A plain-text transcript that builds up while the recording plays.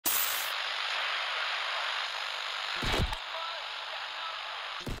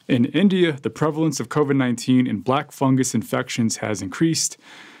In India, the prevalence of COVID-19 and black fungus infections has increased.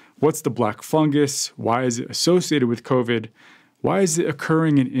 What's the black fungus? Why is it associated with COVID? Why is it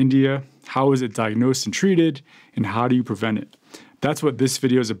occurring in India? How is it diagnosed and treated? And how do you prevent it? That's what this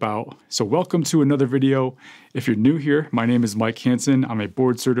video is about. So welcome to another video. If you're new here, my name is Mike Hansen. I'm a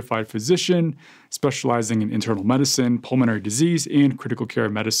board-certified physician specializing in internal medicine, pulmonary disease, and critical care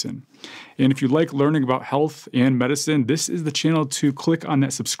medicine. And if you like learning about health and medicine, this is the channel to click on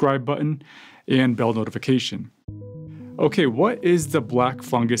that subscribe button and bell notification. Okay, what is the black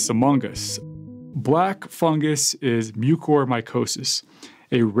fungus among us? Black fungus is Mucormycosis,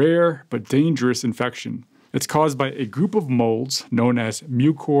 a rare but dangerous infection. It's caused by a group of molds known as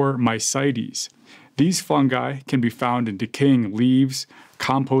Mucormycetes. These fungi can be found in decaying leaves,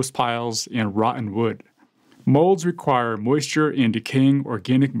 compost piles, and rotten wood. Molds require moisture and decaying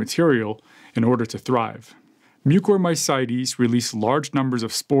organic material in order to thrive. Mucormycetes release large numbers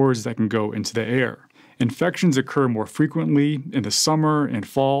of spores that can go into the air. Infections occur more frequently in the summer and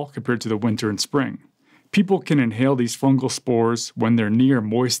fall compared to the winter and spring. People can inhale these fungal spores when they're near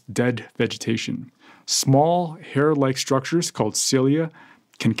moist, dead vegetation. Small, hair-like structures called cilia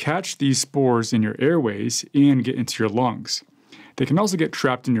can catch these spores in your airways and get into your lungs. They can also get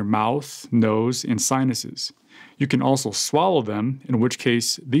trapped in your mouth, nose, and sinuses. You can also swallow them, in which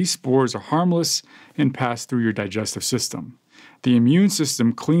case these spores are harmless and pass through your digestive system. The immune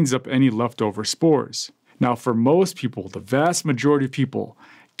system cleans up any leftover spores. Now, for most people, the vast majority of people,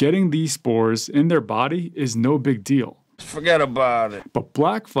 getting these spores in their body is no big deal. Forget about it. But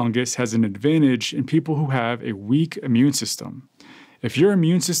black fungus has an advantage in people who have a weak immune system. If your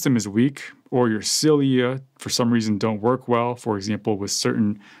immune system is weak, or your cilia for some reason don't work well, for example with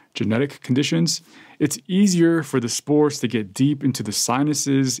certain genetic conditions, it's easier for the spores to get deep into the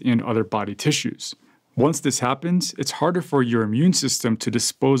sinuses and other body tissues. Once this happens, it's harder for your immune system to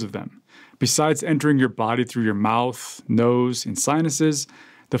dispose of them. Besides entering your body through your mouth, nose, and sinuses,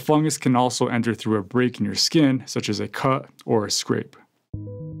 the fungus can also enter through a break in your skin, such as a cut or a scrape.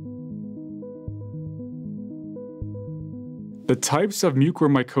 The types of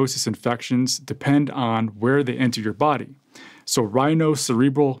mucormycosis infections depend on where they enter your body. So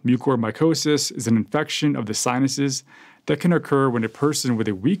rhinocerebral mucormycosis is an infection of the sinuses that can occur when a person with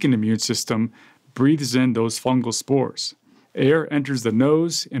a weakened immune system breathes in those fungal spores. Air enters the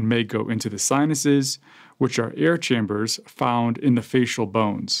nose and may go into the sinuses, which are air chambers found in the facial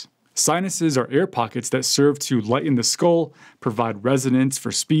bones. Sinuses are air pockets that serve to lighten the skull, provide resonance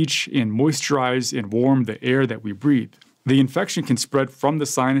for speech, and moisturize and warm the air that we breathe. The infection can spread from the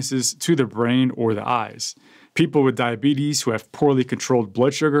sinuses to the brain or the eyes. People with diabetes who have poorly controlled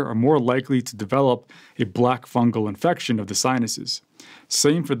blood sugar are more likely to develop a black fungal infection of the sinuses.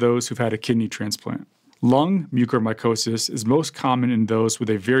 Same for those who've had a kidney transplant. Lung mucormycosis is most common in those with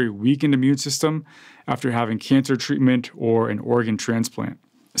a very weakened immune system after having cancer treatment or an organ transplant.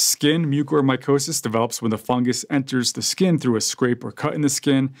 Skin mucormycosis develops when the fungus enters the skin through a scrape or cut in the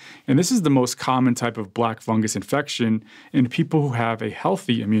skin, and this is the most common type of black fungus infection in people who have a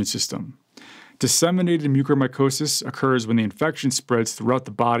healthy immune system. Disseminated mucormycosis occurs when the infection spreads throughout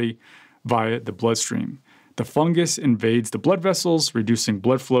the body via the bloodstream. The fungus invades the blood vessels, reducing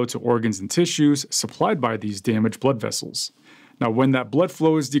blood flow to organs and tissues supplied by these damaged blood vessels. Now, when that blood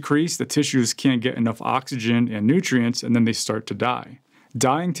flow is decreased, the tissues can't get enough oxygen and nutrients, and then they start to die.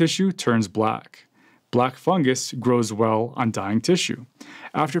 Dying tissue turns black. Black fungus grows well on dying tissue.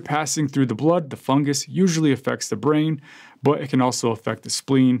 After passing through the blood, the fungus usually affects the brain, but it can also affect the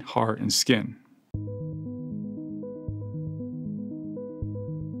spleen, heart, and skin.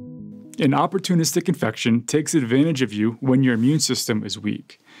 An opportunistic infection takes advantage of you when your immune system is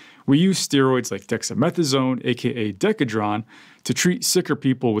weak. We use steroids like dexamethasone, aka Decadron, to treat sicker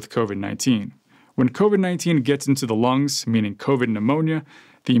people with COVID-19. When COVID-19 gets into the lungs, meaning COVID pneumonia,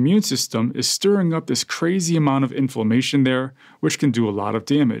 the immune system is stirring up this crazy amount of inflammation there, which can do a lot of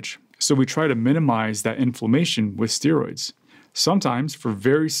damage. So we try to minimize that inflammation with steroids. Sometimes, for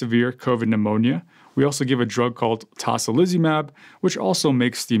very severe COVID pneumonia, we also give a drug called tocilizumab, which also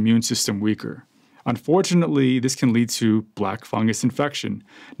makes the immune system weaker. Unfortunately, this can lead to black fungus infection,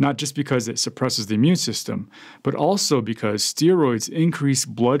 not just because it suppresses the immune system, but also because steroids increase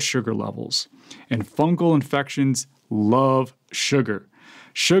blood sugar levels. And fungal infections love sugar.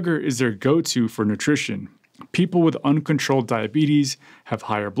 Sugar is their go-to for nutrition. People with uncontrolled diabetes have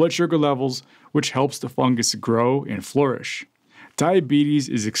higher blood sugar levels, which helps the fungus grow and flourish. Diabetes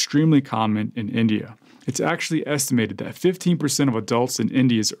is extremely common in India. It's actually estimated that 15% of adults in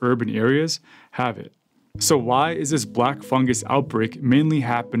India's urban areas have it. So why is this black fungus outbreak mainly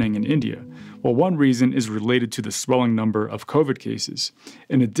happening in India? Well, one reason is related to the swelling number of COVID cases,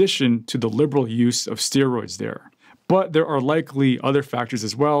 in addition to the liberal use of steroids there. But there are likely other factors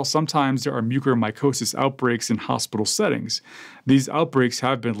as well. Sometimes there are mucormycosis outbreaks in hospital settings. These outbreaks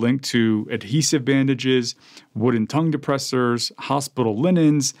have been linked to adhesive bandages, wooden tongue depressors, hospital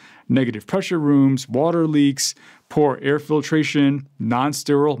linens, negative pressure rooms, water leaks, poor air filtration,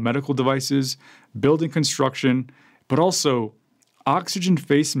 non-sterile medical devices, building construction, but also oxygen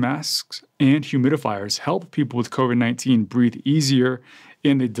face masks and humidifiers help people with COVID-19 breathe easier,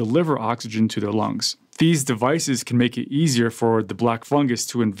 and they deliver oxygen to their lungs. These devices can make it easier for the black fungus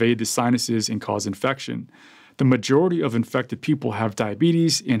to invade the sinuses and cause infection. The majority of infected people have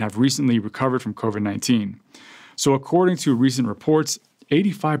diabetes and have recently recovered from COVID-19. So according to recent reports,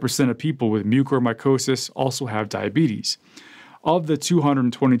 85% of people with mucormycosis also have diabetes. Of the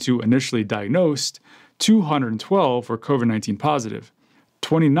 222 initially diagnosed, 212 were COVID-19 positive.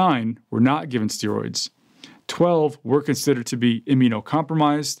 29 were not given steroids. 12 were considered to be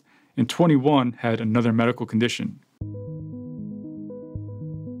immunocompromised, and 21 had another medical condition.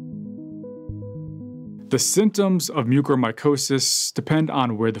 The symptoms of mucormycosis depend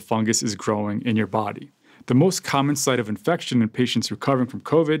on where the fungus is growing in your body. The most common site of infection in patients recovering from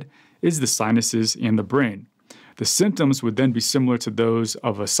COVID is the sinuses and the brain. The symptoms would then be similar to those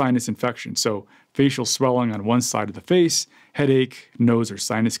of a sinus infection, so facial swelling on one side of the face, headache, nose or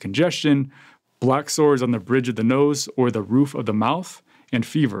sinus congestion, black sores on the bridge of the nose or the roof of the mouth, and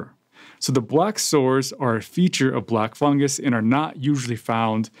fever. So the black sores are a feature of black fungus and are not usually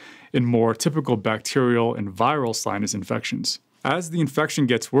found in more typical bacterial and viral sinus infections. As the infection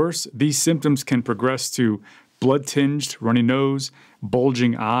gets worse, these symptoms can progress to blood-tinged runny nose,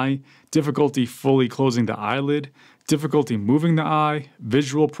 bulging eye, difficulty fully closing the eyelid, difficulty moving the eye,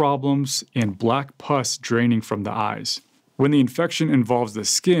 visual problems, and black pus draining from the eyes. When the infection involves the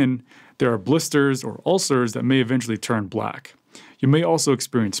skin, there are blisters or ulcers that may eventually turn black. You may also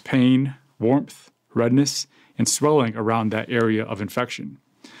experience pain, warmth, redness, and swelling around that area of infection.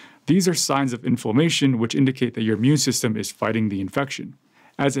 These are signs of inflammation which indicate that your immune system is fighting the infection.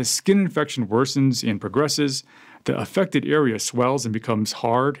 As a skin infection worsens and progresses, the affected area swells and becomes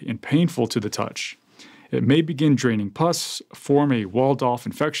hard and painful to the touch. It may begin draining pus, form a walled-off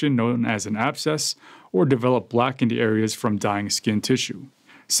infection known as an abscess, or develop blackened areas from dying skin tissue.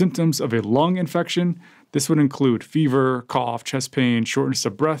 Symptoms of a lung infection, this would include fever, cough, chest pain, shortness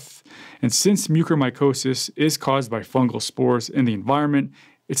of breath, and since mucormycosis is caused by fungal spores in the environment,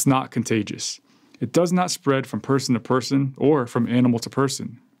 it's not contagious. It does not spread from person to person or from animal to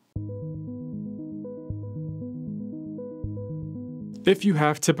person. If you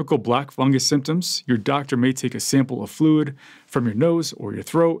have typical black fungus symptoms, your doctor may take a sample of fluid from your nose or your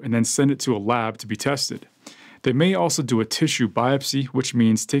throat and then send it to a lab to be tested. They may also do a tissue biopsy, which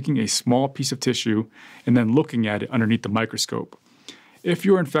means taking a small piece of tissue and then looking at it underneath the microscope. If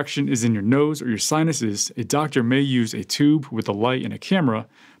your infection is in your nose or your sinuses, a doctor may use a tube with a light and a camera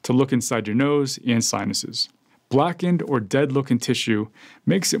to look inside your nose and sinuses. Blackened or dead-looking tissue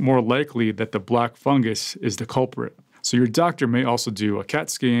makes it more likely that the black fungus is the culprit. So your doctor may also do a CAT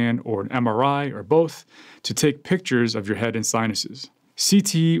scan or an MRI or both to take pictures of your head and sinuses.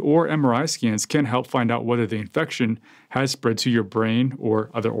 CT or MRI scans can help find out whether the infection has spread to your brain or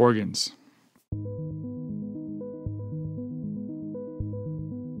other organs.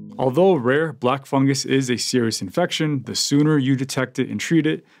 Although rare, black fungus is a serious infection. The sooner you detect it and treat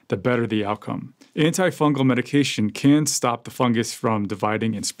it, the better the outcome. Antifungal medication can stop the fungus from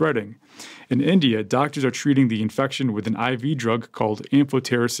dividing and spreading. In India, doctors are treating the infection with an IV drug called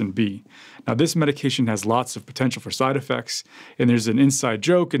amphotericin B. Now, this medication has lots of potential for side effects, and there's an inside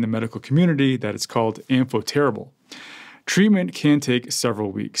joke in the medical community that it's called amphoterrible. Treatment can take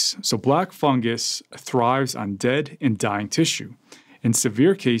several weeks. So black fungus thrives on dead and dying tissue. In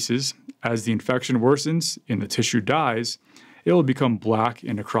severe cases, as the infection worsens and the tissue dies, it will become black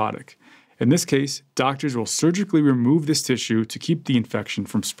and necrotic. In this case, doctors will surgically remove this tissue to keep the infection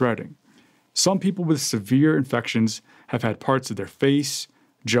from spreading. Some people with severe infections have had parts of their face,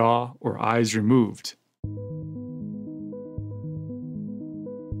 jaw, or eyes removed.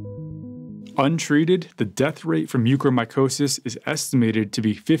 Untreated, the death rate from mucormycosis is estimated to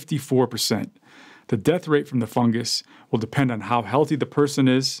be 54%. The death rate from the fungus will depend on how healthy the person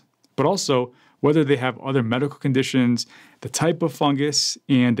is, but also whether they have other medical conditions, the type of fungus,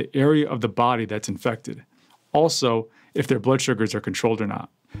 and the area of the body that's infected. Also, if their blood sugars are controlled or not.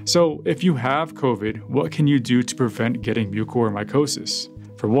 So, if you have COVID, what can you do to prevent getting mucormycosis?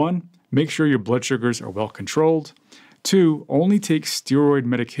 For one, make sure your blood sugars are well controlled. 2, only take steroid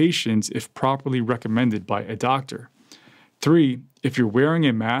medications if properly recommended by a doctor. 3, if you're wearing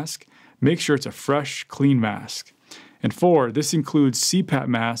a mask, make sure it's a fresh, clean mask. And 4, this includes CPAP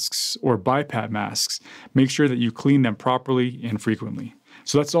masks or BiPAP masks. Make sure that you clean them properly and frequently.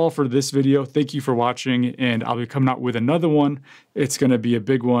 So that's all for this video. Thank you for watching, and I'll be coming out with another one. It's going to be a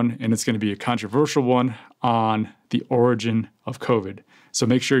big one, and it's going to be a controversial one on the origin of COVID. So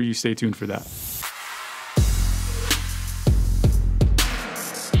make sure you stay tuned for that.